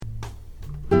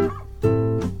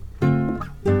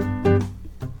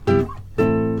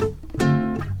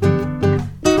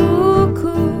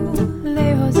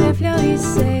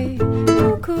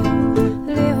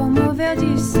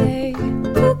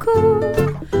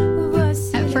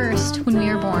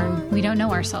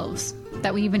know ourselves,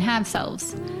 that we even have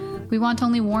selves. We want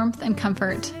only warmth and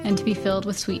comfort and to be filled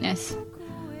with sweetness.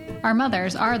 Our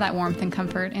mothers are that warmth and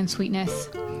comfort and sweetness.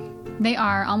 They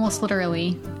are, almost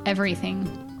literally, everything.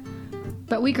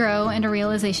 But we grow and a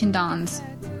realization dawns.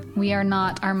 We are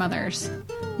not our mothers.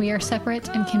 We are separate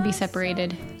and can be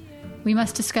separated. We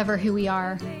must discover who we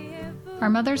are. Our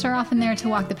mothers are often there to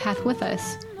walk the path with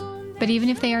us, but even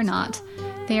if they are not,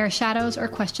 they are shadows or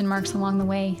question marks along the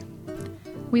way.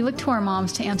 We look to our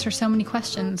moms to answer so many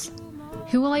questions.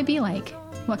 Who will I be like?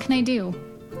 What can I do?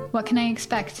 What can I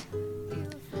expect?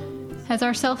 As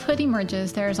our selfhood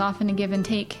emerges, there is often a give and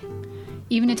take,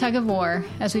 even a tug of war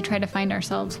as we try to find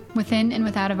ourselves within and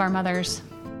without of our mothers.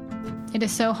 It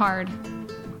is so hard.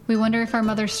 We wonder if our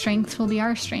mother's strengths will be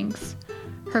our strengths,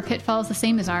 her pitfalls the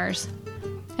same as ours.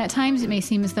 At times it may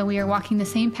seem as though we are walking the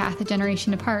same path a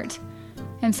generation apart,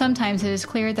 and sometimes it is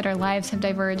clear that our lives have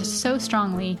diverged so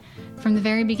strongly from the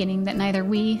very beginning that neither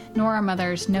we nor our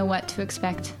mothers know what to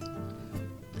expect.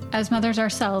 As mothers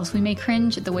ourselves, we may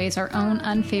cringe at the ways our own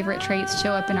unfavorite traits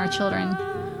show up in our children,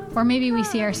 or maybe we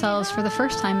see ourselves for the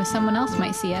first time as someone else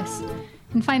might see us,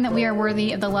 and find that we are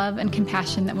worthy of the love and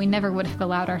compassion that we never would have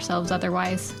allowed ourselves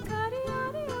otherwise.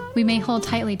 We may hold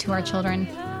tightly to our children,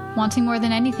 wanting more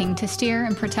than anything to steer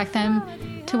and protect them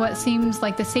to what seems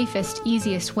like the safest,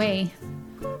 easiest way.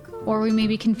 Or we may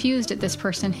be confused at this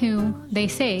person who, they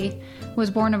say,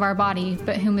 was born of our body,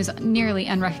 but whom is nearly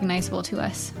unrecognizable to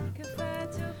us.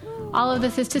 All of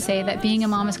this is to say that being a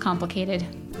mom is complicated,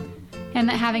 and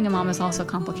that having a mom is also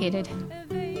complicated.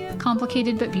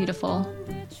 Complicated but beautiful.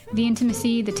 The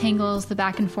intimacy, the tangles, the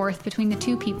back and forth between the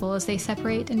two people as they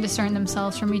separate and discern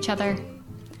themselves from each other.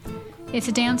 It's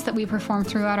a dance that we perform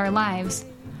throughout our lives,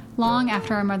 long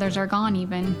after our mothers are gone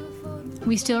even.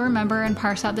 We still remember and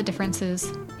parse out the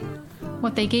differences.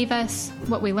 What they gave us,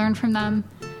 what we learned from them,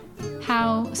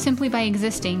 how, simply by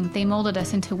existing, they molded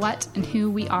us into what and who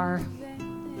we are.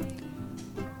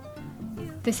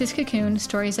 This is Cocoon,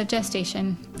 Stories of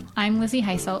Gestation. I'm Lizzie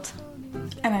Heiselt.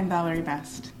 And I'm Valerie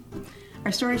Best.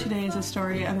 Our story today is a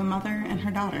story of a mother and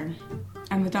her daughter.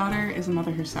 And the daughter is a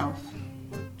mother herself.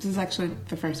 This is actually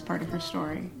the first part of her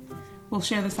story. We'll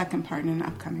share the second part in an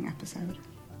upcoming episode.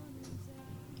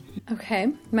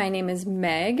 Okay, my name is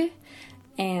Meg,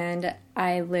 and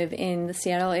I live in the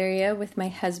Seattle area with my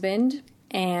husband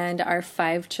and our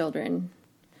 5 children.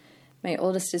 My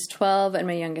oldest is 12 and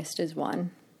my youngest is 1.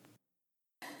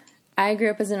 I grew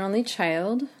up as an only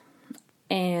child,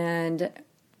 and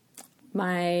so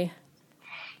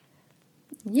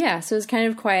it was kind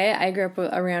of quiet. I grew up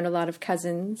around a lot of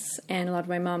cousins and a lot of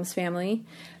my mom's family,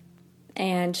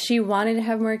 and she wanted to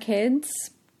have more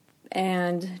kids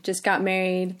and just got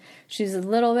married. She's a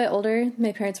little bit older.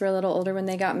 My parents were a little older when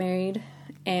they got married,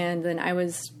 and then I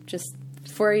was just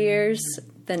 4 years.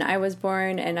 Then I was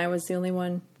born, and I was the only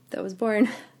one that was born.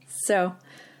 So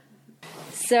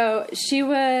she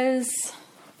was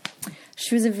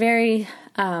a very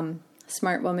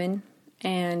smart woman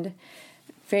and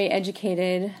very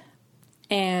educated,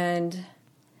 and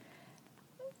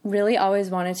really always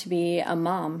wanted to be a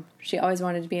mom. She always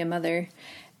wanted to be a mother.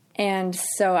 And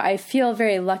so I feel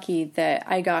very lucky that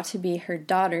I got to be her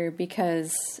daughter,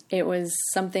 because it was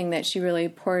something that she really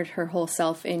poured her whole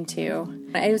self into.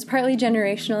 It was partly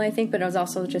generational, I think, but it was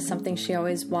also just something she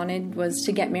always wanted, was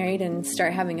to get married and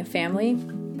start having a family.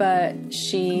 But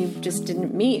she just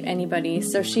didn't meet anybody.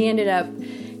 So she ended up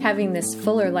having this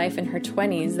fuller life in her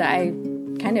 20s that I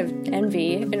kind of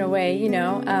envy in a way,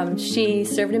 She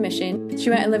served a mission. She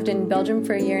went and lived in Belgium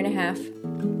for 1.5 years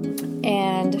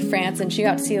and France, and she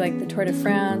got to see like the Tour de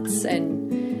France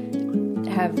and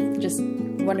have just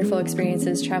wonderful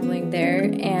experiences traveling there.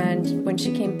 And when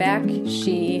she came back,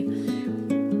 she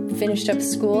finished up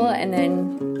school and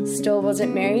then still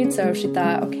wasn't married, so she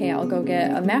thought, okay, I'll go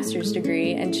get a master's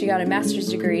degree. And she got a master's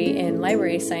degree in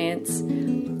library science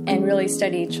and really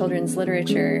studied children's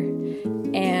literature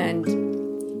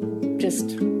and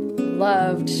just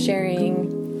loved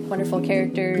sharing wonderful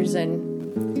characters and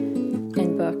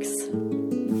books.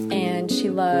 And she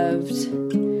loved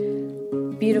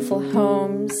beautiful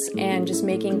homes and just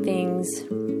making things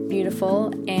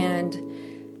beautiful. And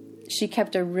she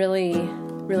kept a really,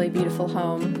 really beautiful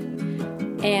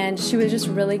home. And she was just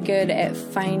really good at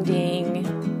finding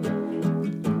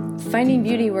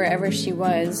beauty wherever she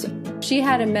was. She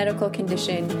had a medical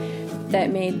condition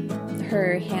that made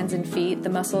her hands and feet, the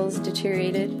muscles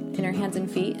deteriorated in her hands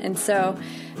and feet. And so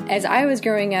as I was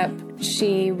growing up,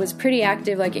 she was pretty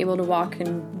active, like able to walk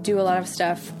and do a lot of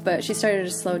stuff, but she started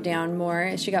to slow down more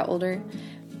as she got older,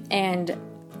 and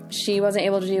she wasn't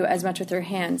able to do as much with her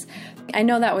hands. I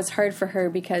know that was hard for her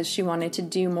because she wanted to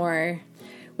do more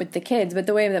with the kids. But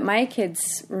the way that my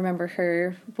kids remember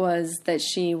her was that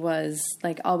she was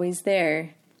like always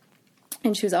there,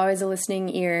 and she was always a listening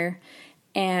ear,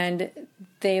 and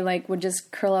they like would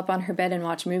just curl up on her bed and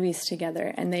watch movies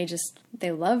together, and they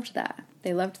loved that.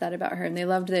 They loved that about her, and they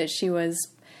loved that she was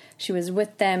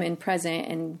with them and present,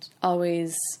 and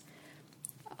always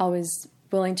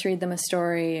willing to read them a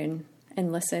story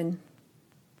and listen.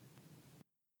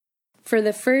 For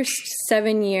the first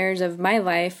 7 years of my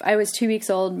life, I was 2 weeks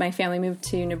old. My family moved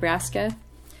to Nebraska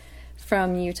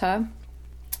from Utah,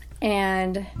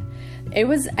 and it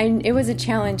was a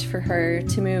challenge for her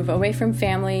to move away from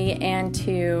family and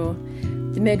to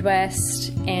the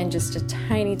Midwest and just a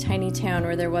tiny, tiny town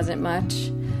where there wasn't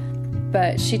much.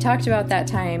 But she talked about that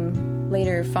time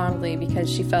later fondly because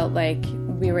she felt like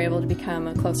we were able to become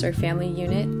a closer family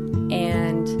unit,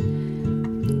 and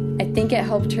I think it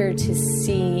helped her to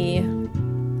see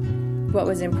what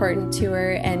was important to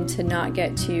her and to not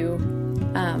get too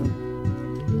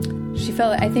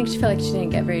I think she felt like she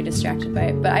didn't get very distracted by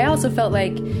it. But I also felt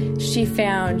like she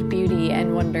found beauty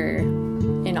and wonder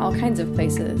in all kinds of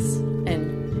places,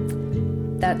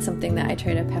 and that's something that I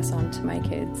try to pass on to my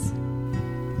kids.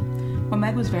 Well,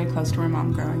 Meg was very close to her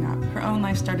mom growing up. Her own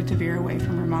life started to veer away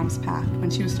from her mom's path when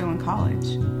she was still in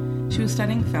college. She was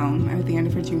studying film, and at the end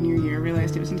of her junior year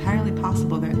realized it was entirely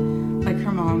possible that, like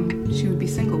her mom, she would be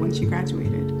single when she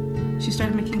graduated. She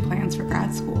started making plans for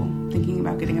grad school, thinking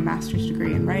about getting a master's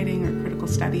degree in writing or critical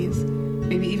studies,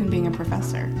 maybe even being a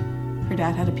professor. Her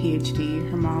dad had a PhD,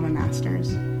 her mom a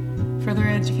master's. Further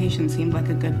education seemed like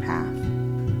a good path.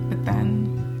 But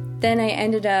then I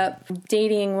ended up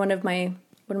dating one of my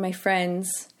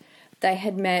friends that I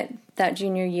had met that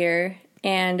junior year,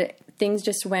 and things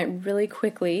just went really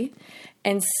quickly.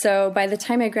 And so by the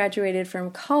time I graduated from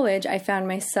college, I found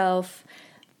myself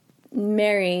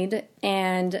married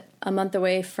and a month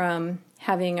away from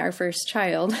having our first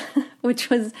child, which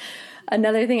was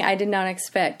another thing I did not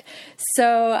expect.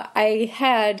 So I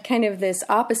had kind of this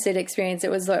opposite experience.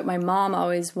 It was what my mom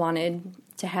always wanted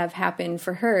to have happen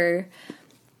for her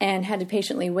and had to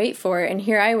patiently wait for. And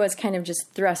here I was kind of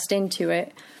just thrust into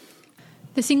it.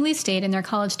 The Singleys stayed in their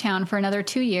college town for another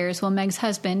 2 years while Meg's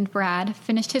husband, Brad,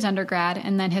 finished his undergrad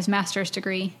and then his master's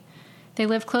degree. They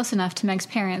lived close enough to Meg's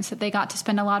parents that they got to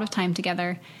spend a lot of time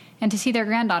together and to see their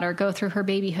granddaughter go through her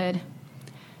babyhood.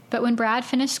 But when Brad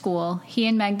finished school, he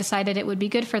and Meg decided it would be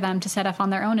good for them to set off on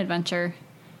their own adventure.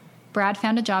 Brad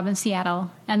found a job in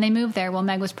Seattle, and they moved there while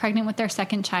Meg was pregnant with their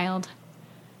second child.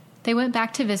 They went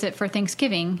back to visit for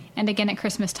Thanksgiving and again at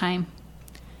Christmas time.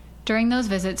 During those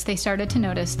visits, they started to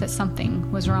notice that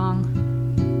something was wrong.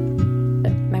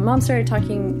 My mom started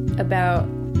talking about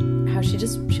how she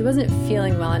wasn't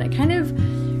feeling well, and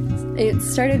it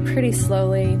started pretty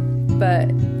slowly, but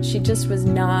she just was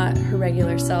not her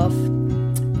regular self,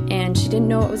 and she didn't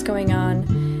know what was going on,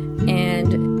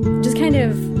 and just kind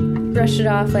of brushed it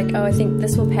off like, oh, I think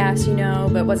this will pass,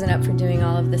 but wasn't up for doing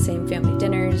all of the same family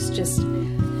dinners, just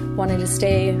wanted to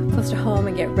stay close to home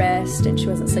and get rest, and she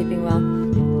wasn't sleeping well.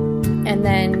 And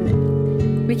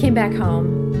then we came back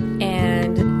home,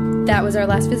 and that was our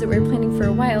last visit we were planning for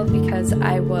a while because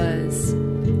I was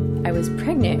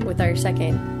pregnant with our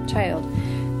second child.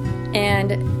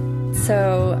 And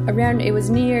so it was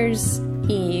New Year's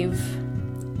Eve,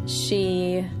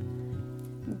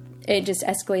 it just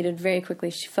escalated very quickly.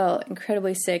 She felt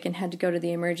incredibly sick and had to go to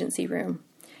the emergency room.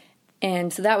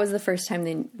 And so that was the first time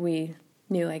that we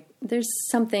knew, like, there's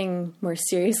something more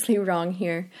seriously wrong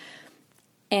here.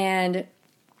 And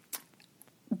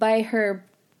by her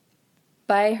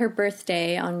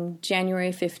birthday on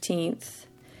January 15th,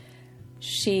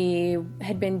 she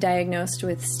had been diagnosed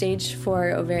with stage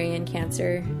 4 ovarian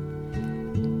cancer.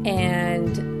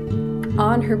 And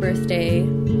on her birthday,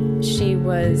 she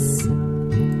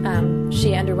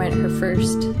underwent her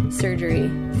first of 6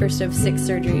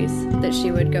 surgeries that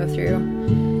she would go through.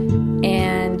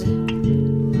 And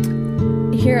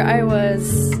here I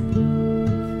was,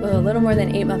 a little more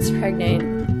than 8 months pregnant,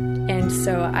 and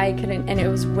so I couldn't, and it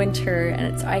was winter,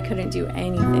 and I couldn't do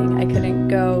anything. I couldn't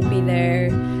go be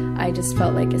there. I just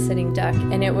felt like a sitting duck,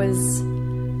 and it was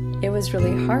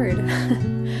really hard.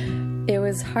 It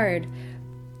was hard,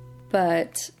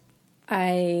 but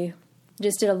I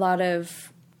just did a lot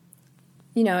of,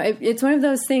 it's one of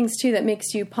those things too that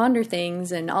makes you ponder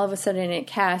things, and all of a sudden it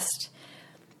cast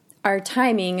our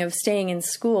timing of staying in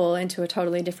school into a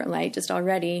totally different light just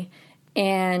already.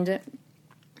 And,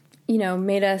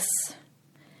 it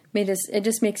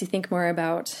just makes you think more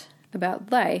about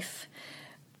life.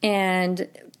 And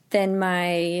then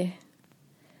my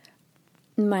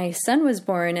son was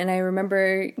born, and I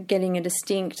remember getting a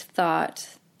distinct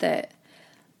thought that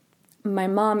my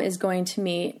mom is going to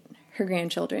meet her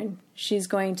grandchildren. She's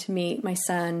going to meet my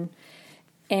son,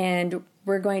 and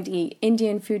we're going to eat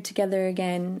Indian food together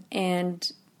again,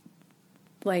 and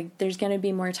like there's going to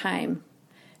be more time.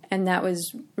 And that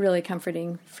was really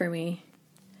comforting for me.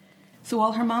 So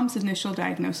while her mom's initial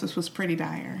diagnosis was pretty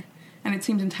dire, and it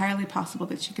seemed entirely possible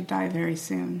that she could die very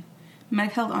soon,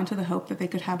 Meg held on to the hope that they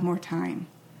could have more time.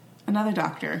 Another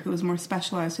doctor, who was more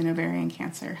specialized in ovarian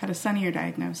cancer, had a sunnier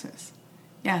diagnosis.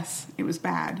 Yes, it was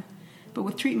bad, but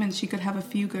with treatment she could have a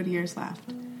few good years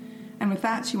left. And with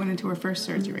that, she went into her first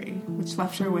surgery, which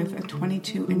left her with a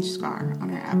 22-inch scar on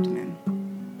her abdomen.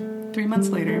 3 months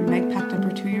later, Meg packed up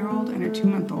her 2-year-old and her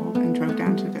 2-month-old and drove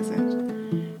down to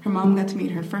visit. Her mom got to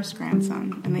meet her first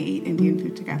grandson, and they ate Indian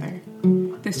food together.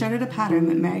 They started a pattern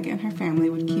that Meg and her family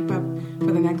would keep up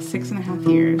for the next 6.5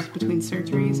 years between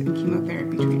surgeries and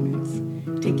chemotherapy treatments,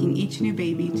 taking each new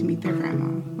baby to meet their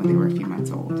grandma when they were a few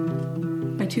months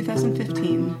old. By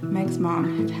 2015, Meg's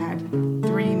mom had had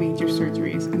 3 major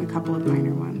surgeries and a couple of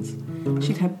minor ones.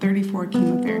 She'd had 34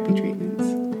 chemotherapy treatments.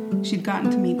 She'd gotten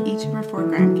to meet each of her 4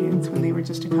 grandkids when they were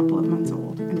just a couple of months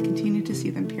old and continued to see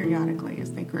them periodically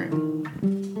as they grew.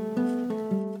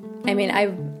 I mean, I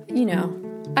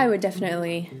would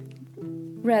definitely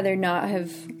rather not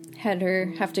have had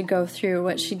her have to go through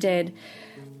what she did,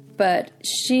 but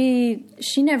she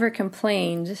never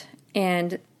complained,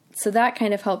 and so that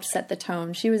kind of helped set the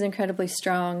tone. She was incredibly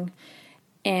strong,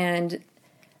 and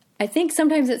I think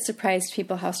sometimes it surprised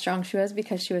people how strong she was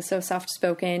because she was so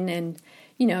soft-spoken, and,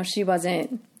 she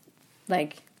wasn't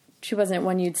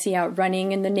one you'd see out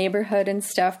running in the neighborhood and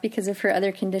stuff because of her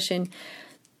other condition.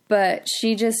 But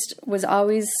she just was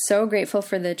always so grateful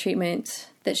for the treatment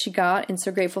that she got and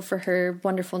so grateful for her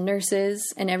wonderful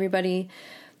nurses and everybody.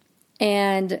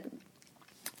 And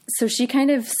so she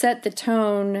kind of set the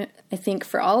tone, I think,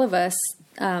 for all of us.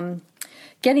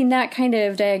 Getting that kind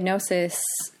of diagnosis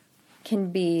can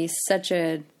be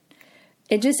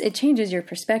it changes your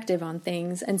perspective on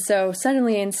things. And so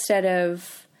suddenly, instead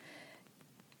of,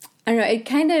 I don't know, it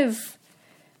kind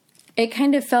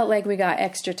of felt like we got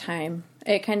extra time.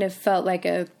 It kind of felt like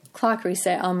a clock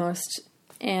reset almost.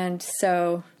 And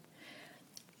so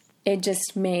it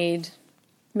just made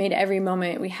every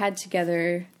moment we had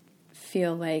together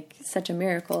feel like such a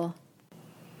miracle.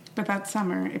 But that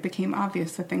summer, it became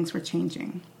obvious that things were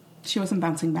changing. She wasn't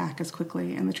bouncing back as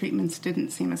quickly, and the treatments didn't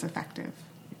seem as effective.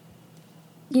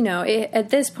 At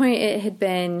this point, it had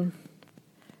been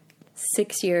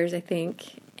 6 years, I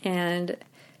think. And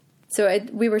so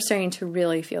we were starting to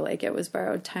really feel like it was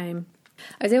borrowed time.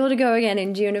 I was able to go again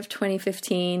in June of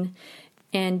 2015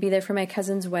 and be there for my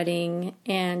cousin's wedding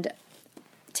and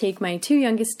take my 2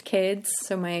 youngest kids,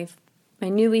 so my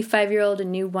newly 5-year-old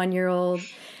and new 1-year-old,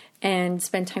 and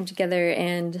spend time together.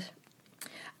 And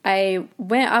I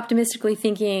went optimistically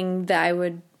thinking that I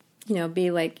would,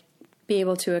 be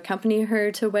able to accompany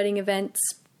her to wedding events,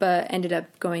 but ended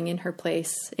up going in her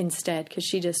place instead because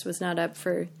she just was not up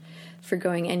for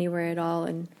going anywhere at all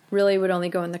and really would only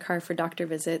go in the car for doctor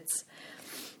visits.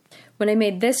 When I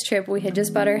made this trip, we had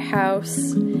just bought our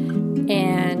house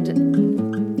and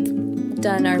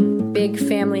done our big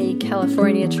family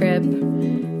California trip,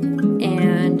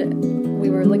 and we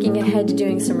were looking ahead to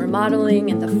doing some remodeling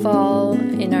in the fall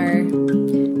in our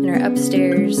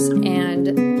upstairs,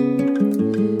 and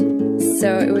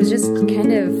so it was just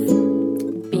kind of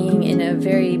being in a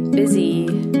very busy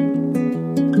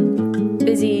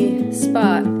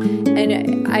spot.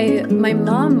 And my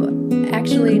mom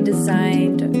actually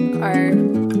designed our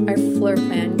floor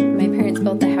plan. My parents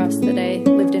built the house that I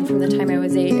lived in from the time I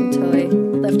was 8 until I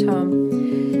left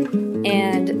home.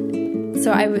 And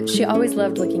so she always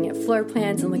loved looking at floor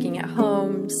plans and looking at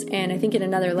homes. And I think in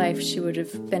another life she would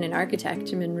have been an architect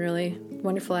and been really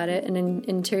wonderful at it, and an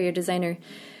interior designer.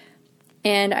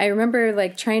 And I remember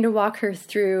trying to walk her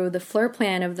through the floor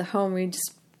plan of the home we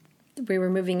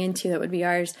were moving into that would be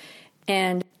ours.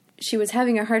 And she was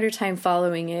having a harder time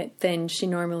following it than she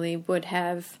normally would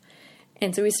have.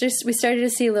 And so we started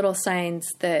to see little signs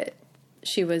that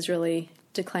she was really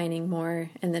declining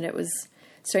more and that it was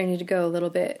starting to go a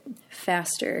little bit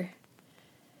faster.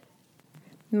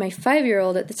 My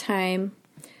 5-year-old at the time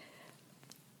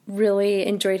really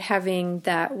enjoyed having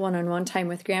that one-on-one time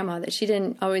with Grandma that she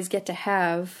didn't always get to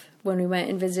have when we went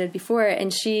and visited before.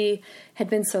 And she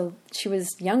was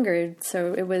younger,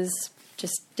 so it was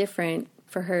just different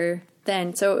for her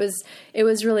then. So it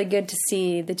was really good to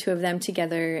see the two of them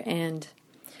together and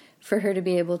for her to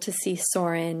be able to see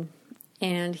Soren.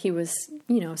 And he was,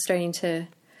 he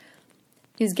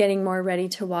was getting more ready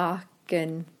to walk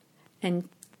and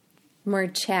more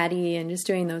chatty and just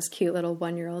doing those cute little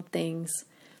 1-year-old things.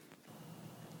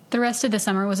 The rest of the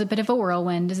summer was a bit of a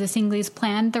whirlwind as the Singleys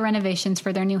planned the renovations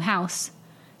for their new house.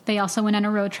 They also went on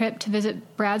a road trip to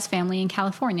visit Brad's family in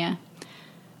California.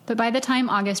 But by the time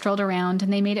August rolled around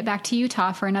and they made it back to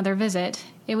Utah for another visit,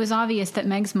 it was obvious that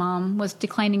Meg's mom was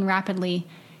declining rapidly,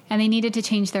 and they needed to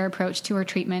change their approach to her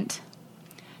treatment.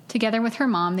 Together with her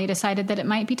mom, they decided that it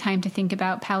might be time to think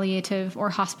about palliative or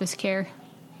hospice care.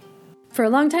 For a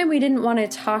long time, we didn't want to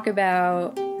talk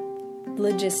about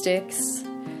logistics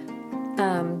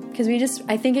because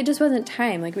I think it just wasn't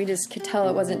time. Like, we just could tell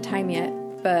it wasn't time yet.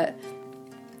 But,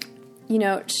 you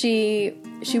know, she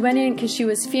went in because she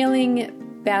was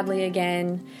feeling badly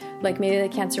again, like maybe the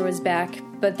cancer was back,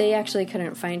 but they actually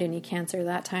couldn't find any cancer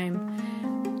that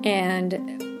time.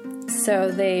 And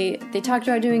so they talked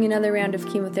about doing another round of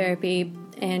chemotherapy,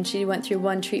 and she went through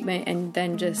one treatment and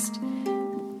then just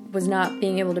was not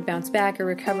being able to bounce back or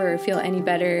recover or feel any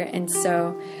better. And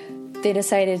so they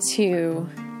decided to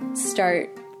start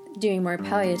doing more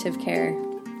palliative care.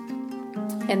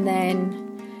 And then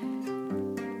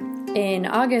in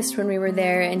August, when we were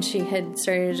there and she had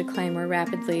started to decline more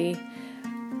rapidly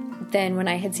than when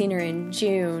I had seen her in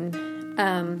June,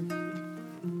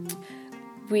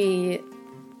 we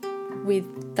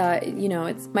thought, you know,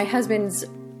 it's my husband's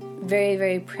very,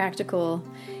 very practical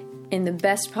in the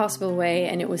best possible way,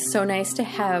 and it was so nice to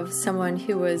have someone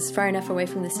who was far enough away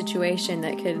from the situation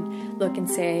that could look and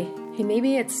say, hey,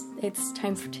 maybe it's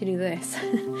time to do this.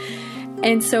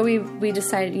 And so we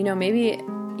decided, you know, maybe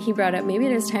he brought up, maybe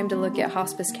it is time to look at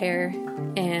hospice care,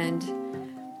 and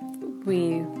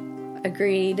we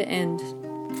agreed, and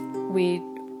we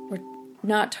were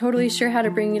not totally sure how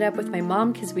to bring it up with my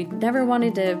mom because we never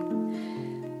wanted to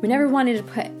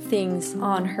put things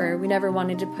on her. We never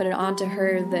wanted to put it onto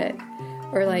her that,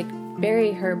 or like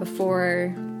bury her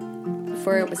before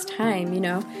it was time, you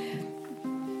know.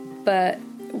 But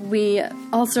we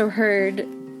also heard,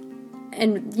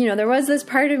 and, you know, there was this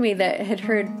part of me that had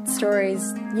heard stories,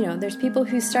 you know, there's people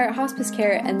who start hospice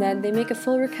care and then they make a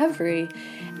full recovery.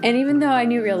 And even though I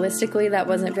knew realistically that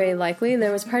wasn't very likely,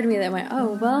 there was part of me that went,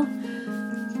 oh, well,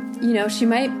 you know, she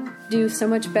might do so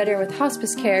much better with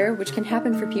hospice care, which can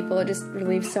happen for people. It just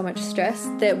relieves so much stress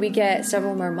that we get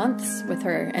several more months with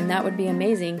her, and that would be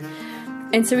amazing.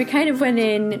 And so we kind of went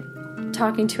in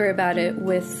talking to her about it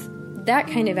with that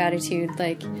kind of attitude,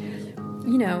 like,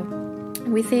 you know,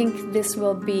 we think this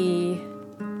will be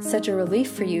such a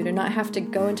relief for you to not have to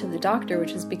go into the doctor,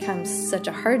 which has become such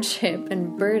a hardship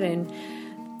and burden.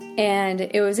 And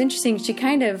it was interesting. She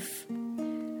kind of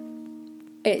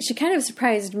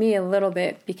surprised me a little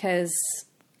bit because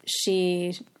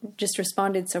she just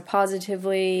responded so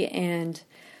positively, and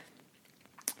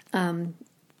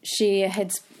she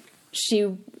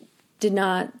did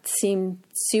not seem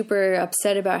super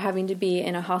upset about having to be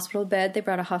in a hospital bed. They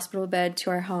brought a hospital bed to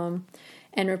our home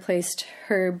and replaced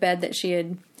her bed that she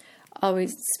had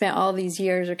always spent all these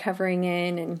years recovering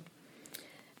in,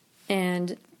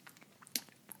 and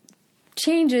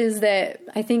changes that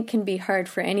I think can be hard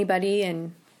for anybody,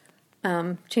 and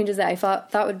changes that I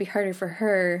thought would be harder for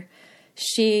her.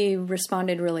 She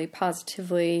responded really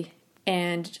positively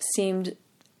and seemed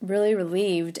really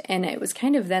relieved. And it was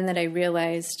kind of then that I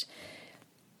realized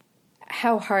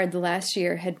how hard the last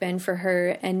year had been for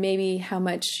her, and maybe how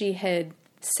much she had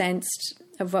sensed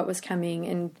of what was coming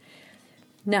and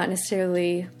not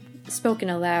necessarily spoken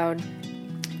aloud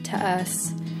to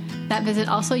us. That visit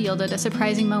also yielded a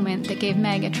surprising moment that gave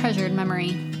Meg a treasured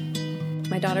memory.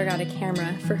 My daughter got a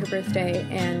camera for her birthday,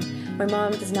 and my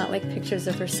mom does not like pictures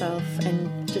of herself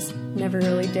and just never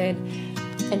really did,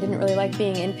 and didn't really like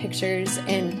being in pictures.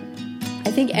 And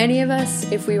I think any of us,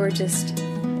 if we were just,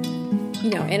 you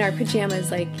know, in our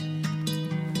pajamas, like,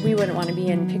 we wouldn't want to be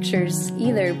in pictures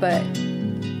either. But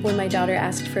when my daughter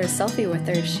asked for a selfie with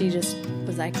her, she just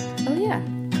was like, oh yeah.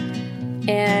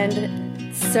 And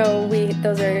so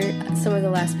those are some of the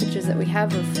last pictures that we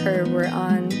have of her were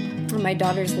on my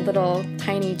daughter's little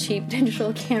tiny cheap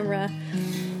digital camera.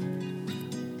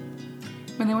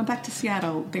 When they went back to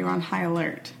Seattle, they were on high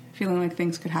alert, feeling like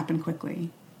things could happen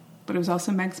quickly. But it was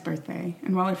also Meg's birthday,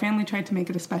 and while her family tried to make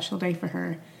it a special day for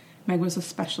her, Meg was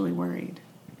especially worried.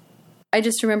 I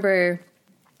just remember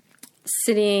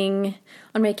sitting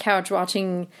on my couch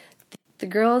watching The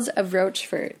Girls of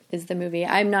Rochefort is the movie.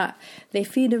 They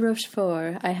feed a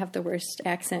Rochefort. I have the worst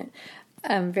accent.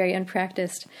 I'm very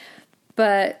unpracticed.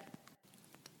 But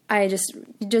I just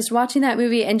watching that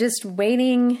movie and just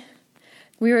waiting.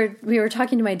 We were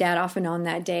talking to my dad off and on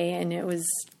that day, and it was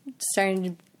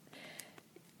starting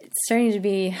to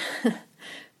be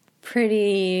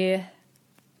pretty.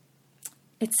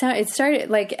 It started,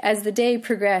 like, as the day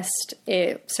progressed,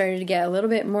 it started to get a little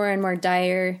bit more and more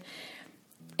dire.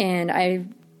 And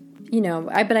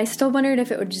but I still wondered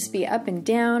if it would just be up and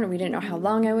down, or we didn't know how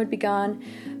long I would be gone.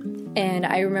 And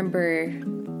I remember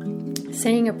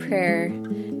saying a prayer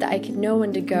that I could know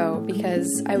when to go,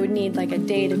 because I would need like a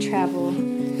day to travel.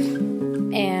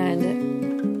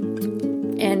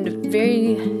 And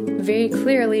very, very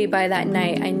clearly by that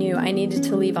night, I knew I needed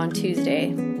to leave on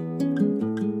Tuesday.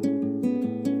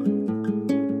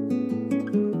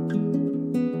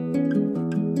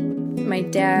 My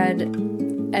dad,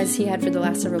 as he had for the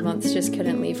last several months, just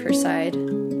couldn't leave her side.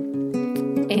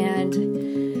 And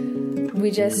we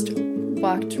just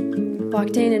walked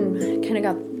in and kind of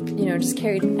got, just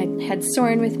carried, I had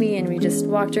Soren with me, and we just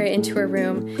walked right into her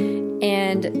room.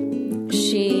 And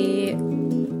she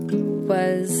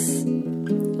was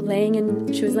laying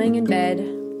in bed,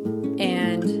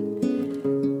 and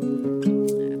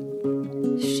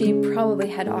she probably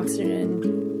had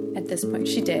oxygen at this point.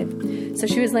 She did. So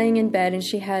she was laying in bed, and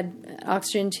she had an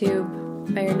oxygen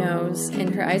tube by her nose,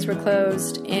 and her eyes were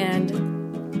closed, and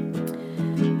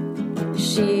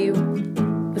she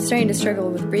was starting to struggle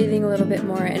with breathing a little bit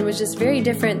more, and was just very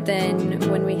different than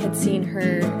when we had seen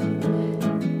her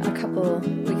a couple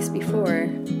weeks before,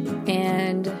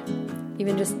 and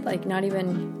even just not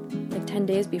even 10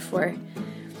 days before.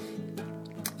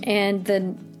 And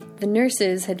the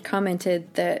nurses had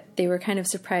commented that they were kind of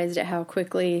surprised at how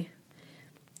quickly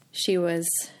she was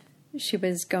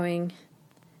going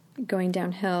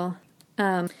downhill.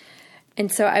 And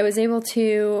so I was able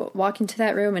to walk into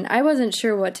that room, and I wasn't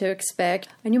sure what to expect.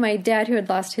 I knew my dad, who had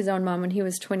lost his own mom when he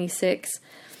was 26,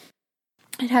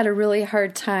 had a really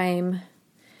hard time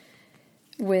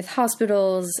with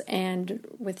hospitals and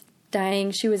with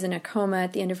dying. She was in a coma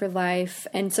at the end of her life.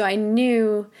 And so I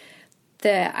knew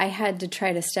that I had to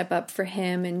try to step up for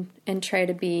him and try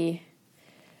to be,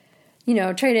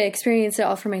 try to experience it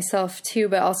all for myself too,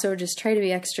 but also just try to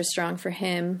be extra strong for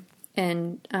him.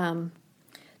 And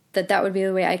that would be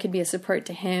the way I could be a support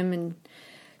to him, and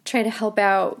try to help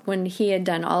out when he had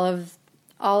done all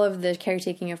of the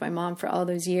caretaking of my mom for all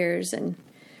those years, and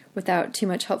without too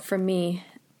much help from me.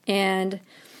 And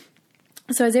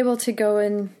so I was able to go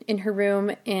in her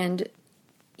room, and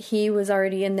he was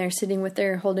already in there sitting with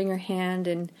her, holding her hand,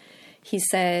 and he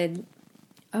said,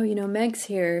 "Oh, Meg's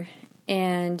here."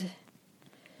 And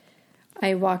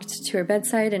I walked to her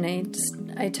bedside, and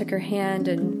I took her hand,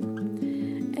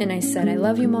 and I said, "I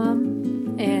love you,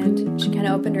 Mom." And she kind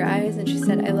of opened her eyes, and she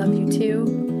said, "I love you too."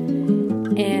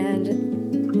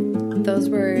 And those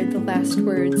were the last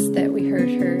words that we heard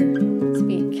her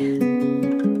speak.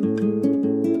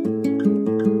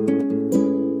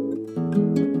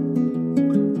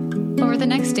 Over the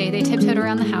next day, they tiptoed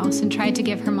around the house and tried to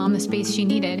give her mom the space she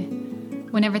needed.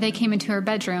 Whenever they came into her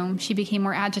bedroom, she became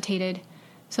more agitated,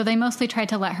 so they mostly tried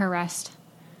to let her rest.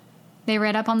 They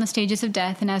read up on the stages of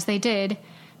death, and as they did,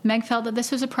 Meg felt that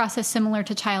this was a process similar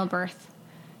to childbirth,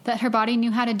 that her body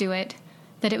knew how to do it,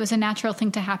 that it was a natural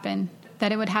thing to happen,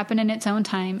 that it would happen in its own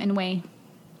time and way.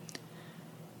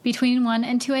 Between 1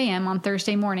 and 2 a.m. on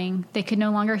Thursday morning, they could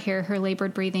no longer hear her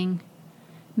labored breathing.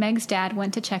 Meg's dad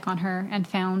went to check on her and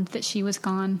found that she was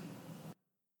gone.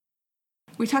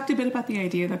 We talked a bit about the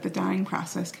idea that the dying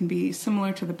process can be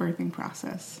similar to the birthing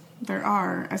process. There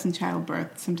are, as in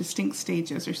childbirth, some distinct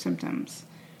stages or symptoms,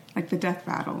 like the death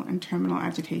battle and terminal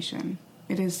agitation.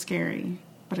 It is scary,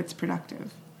 but it's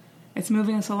productive. It's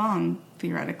moving us along,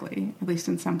 theoretically, at least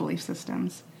in some belief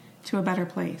systems, to a better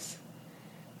place.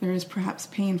 There is perhaps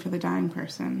pain for the dying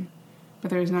person,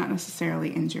 but there is not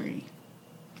necessarily injury.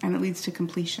 And it leads to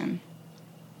completion,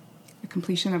 the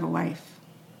completion of a life.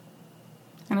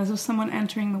 And as with someone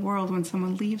entering the world when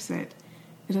someone leaves it,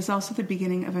 it is also the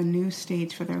beginning of a new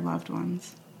stage for their loved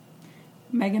ones.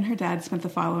 Meg and her dad spent the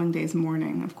following days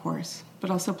mourning, of course,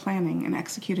 but also planning and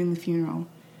executing the funeral,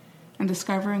 and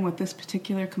discovering what this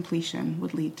particular completion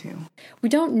would lead to. We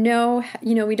don't know,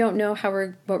 we don't know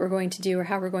what we're going to do or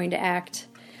how we're going to act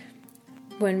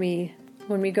when we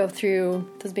go through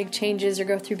those big changes or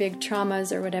go through big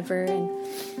traumas or whatever.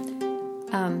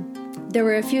 And there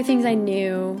were a few things I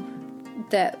knew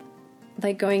that,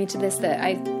 going into this, that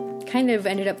I kind of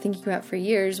ended up thinking about for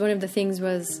years. One of the things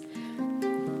was,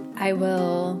 I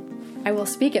will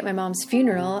speak at my mom's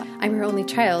funeral. I'm her only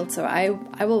child, so I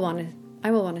will want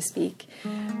to speak.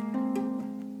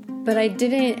 But I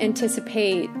didn't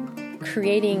anticipate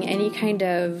creating any kind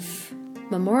of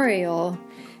memorial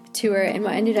to her. And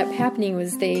what ended up happening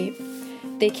was they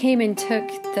came and took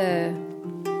the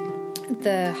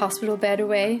hospital bed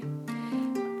away,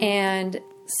 and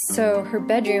so her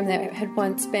bedroom that had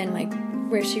once been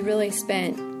where she really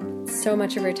spent so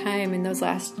much of her time in those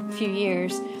last few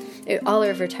years, all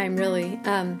of her time really,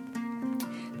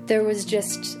 there was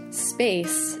just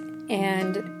space.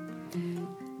 And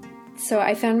so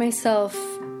I found myself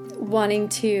wanting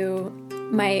to,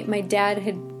 my dad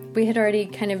we had already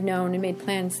kind of known and made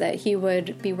plans that he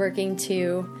would be working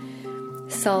to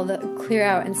clear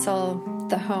out and sell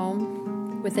the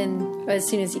home as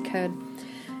soon as he could.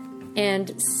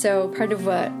 And so part of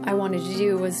what I wanted to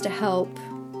do was to help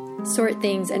sort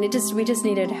things, and we just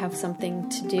needed to have something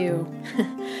to do.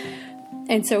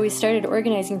 And so we started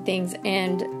organizing things,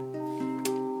 and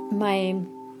my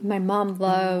mom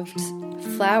loved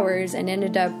flowers and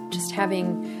ended up just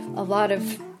having a lot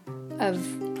of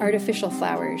artificial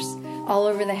flowers all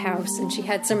over the house, and she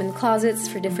had some in the closets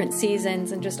for different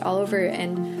seasons and just all over.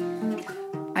 And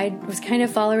I was kind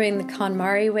of following the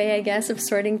KonMari way, I guess, of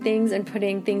sorting things and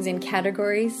putting things in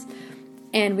categories.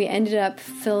 And we ended up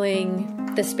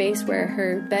filling the space where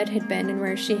her bed had been and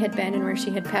where she had been and where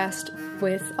she had passed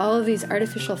with all of these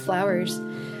artificial flowers.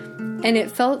 And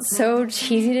it felt so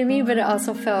cheesy to me, but it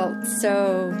also felt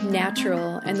so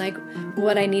natural and like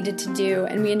what I needed to do.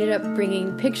 And we ended up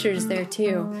bringing pictures there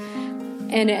too.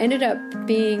 And it ended up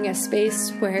being a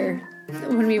space where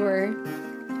when we were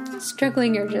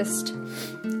struggling or just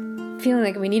feeling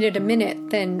like we needed a minute,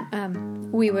 then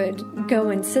we would go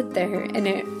and sit there. And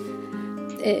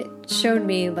it showed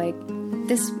me like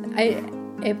this,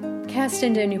 it cast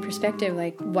into a new perspective,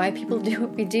 like why people do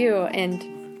what we do. And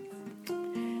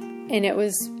it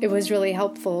was really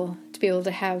helpful to be able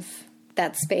to have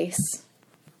that space.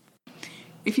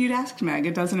 If you'd asked Meg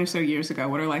a dozen or so years ago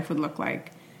what her life would look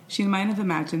like, she might have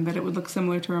imagined that it would look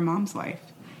similar to her mom's life.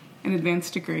 An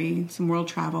advanced degree, some world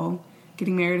travel,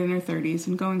 getting married in her 30s,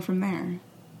 and going from there.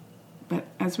 But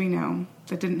as we know,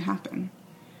 that didn't happen.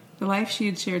 The life she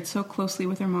had shared so closely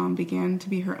with her mom began to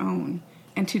be her own,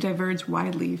 and to diverge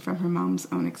widely from her mom's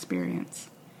own experience.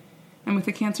 And with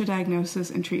the cancer diagnosis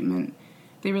and treatment,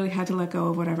 they really had to let go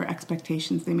of whatever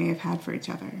expectations they may have had for each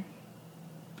other.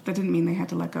 But that didn't mean they had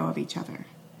to let go of each other.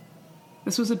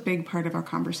 This was a big part of our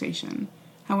conversation,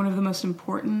 how one of the most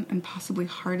important and possibly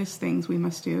hardest things we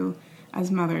must do as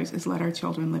mothers is let our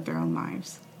children live their own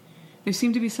lives. There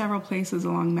seemed to be several places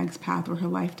along Meg's path where her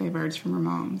life diverged from her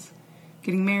mom's.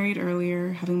 Getting married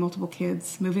earlier, having multiple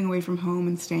kids, moving away from home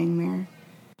and staying there.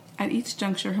 At each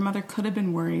juncture, her mother could have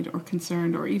been worried or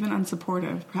concerned or even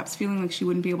unsupportive, perhaps feeling like she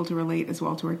wouldn't be able to relate as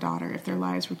well to her daughter if their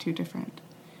lives were too different.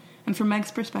 And from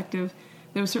Meg's perspective,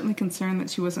 there was certainly concern that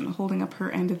she wasn't holding up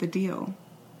her end of the deal.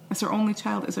 As her only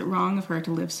child, is it wrong of her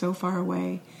to live so far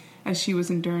away as she was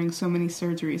enduring so many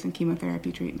surgeries and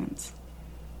chemotherapy treatments?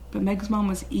 But Meg's mom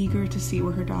was eager to see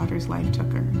where her daughter's life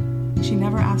took her. She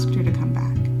never asked her to come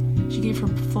back. She gave her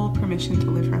full permission to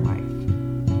live her life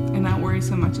and not worry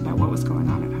so much about what was going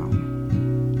on at home.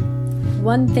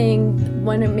 One of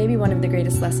the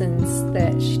greatest lessons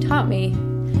that she taught me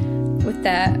with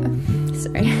that,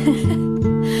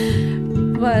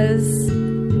 was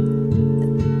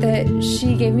that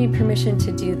she gave me permission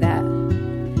to do that.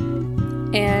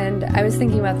 And I was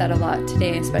thinking about that a lot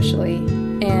today, especially.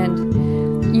 And,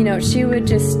 she would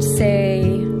just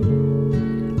say,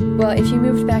 well, if you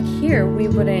moved back here, we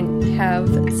wouldn't have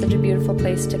such a beautiful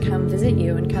place to come visit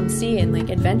you and come see, and like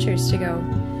adventures to go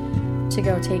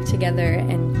take together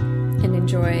and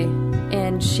enjoy.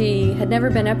 And she had never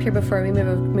been up here before. We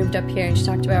moved up here, and she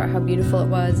talked about how beautiful it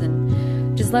was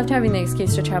and just loved having the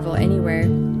excuse to travel anywhere.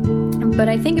 But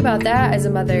I think about that as a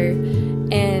mother,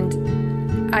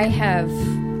 and I have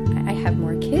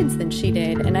more kids than she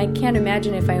did, and I can't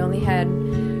imagine if I only had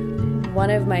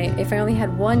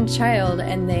one child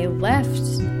and they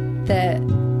left, that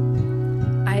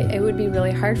it would be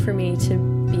really hard for me to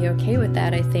be okay with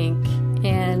that, I think.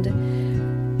 And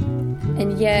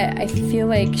yet I feel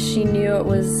like she knew it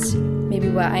was maybe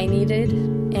what I needed,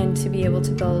 and to be able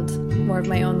to build more of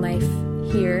my own life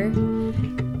here.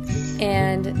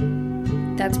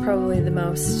 And that's probably the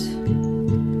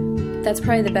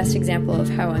best example of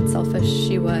how unselfish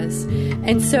she was.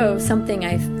 And so something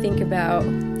I think about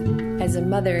as a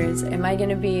mother is, am I going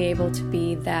to be able to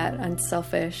be that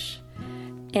unselfish?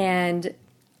 And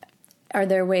are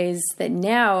there ways that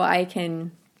now I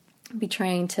can be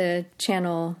trying to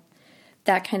channel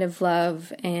that kind of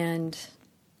love and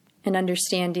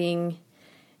understanding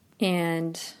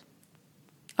and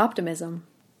optimism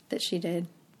that she did?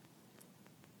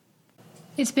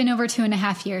 It's been over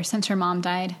 2.5 years since her mom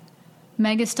died.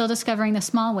 Meg is still discovering the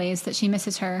small ways that she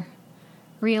misses her,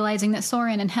 realizing that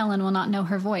Soren and Helen will not know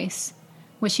her voice,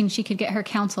 wishing she could get her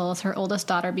counsel as her oldest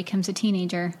daughter becomes a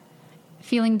teenager,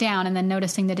 feeling down and then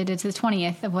noticing that it is the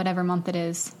 20th of whatever month it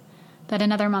is, that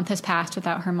another month has passed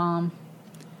without her mom.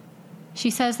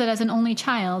 She says that as an only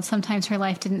child, sometimes her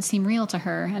life didn't seem real to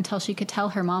her until she could tell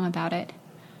her mom about it.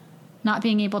 Not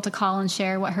being able to call and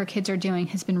share what her kids are doing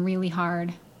has been really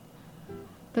hard.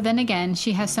 But then again,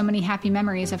 she has so many happy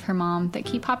memories of her mom that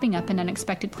keep popping up in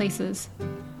unexpected places.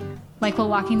 Like while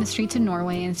walking the streets of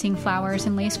Norway and seeing flowers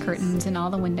and lace curtains in all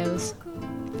the windows.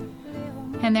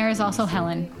 And there is also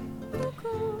Helen.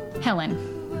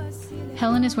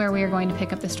 Helen is where we are going to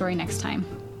pick up the story next time.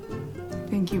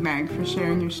 Thank you, Meg, for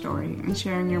sharing your story and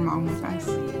sharing your mom with us.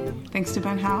 Thanks to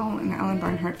Ben Howell and Ellen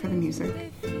Barnhart for the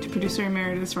music, to producer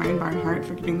emeritus Ryan Barnhart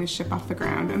for getting this ship off the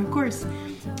ground, and of course,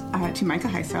 to Micah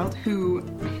Heisfeld, who,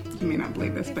 you may not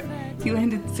believe this, but he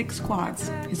landed 6 quads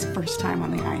his first time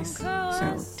on the ice.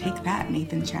 So take that,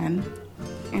 Nathan Chen.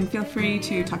 And feel free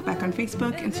to talk back on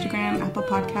Facebook, Instagram, Apple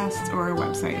Podcasts, or our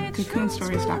website,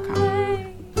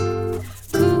 cocoonstories.com.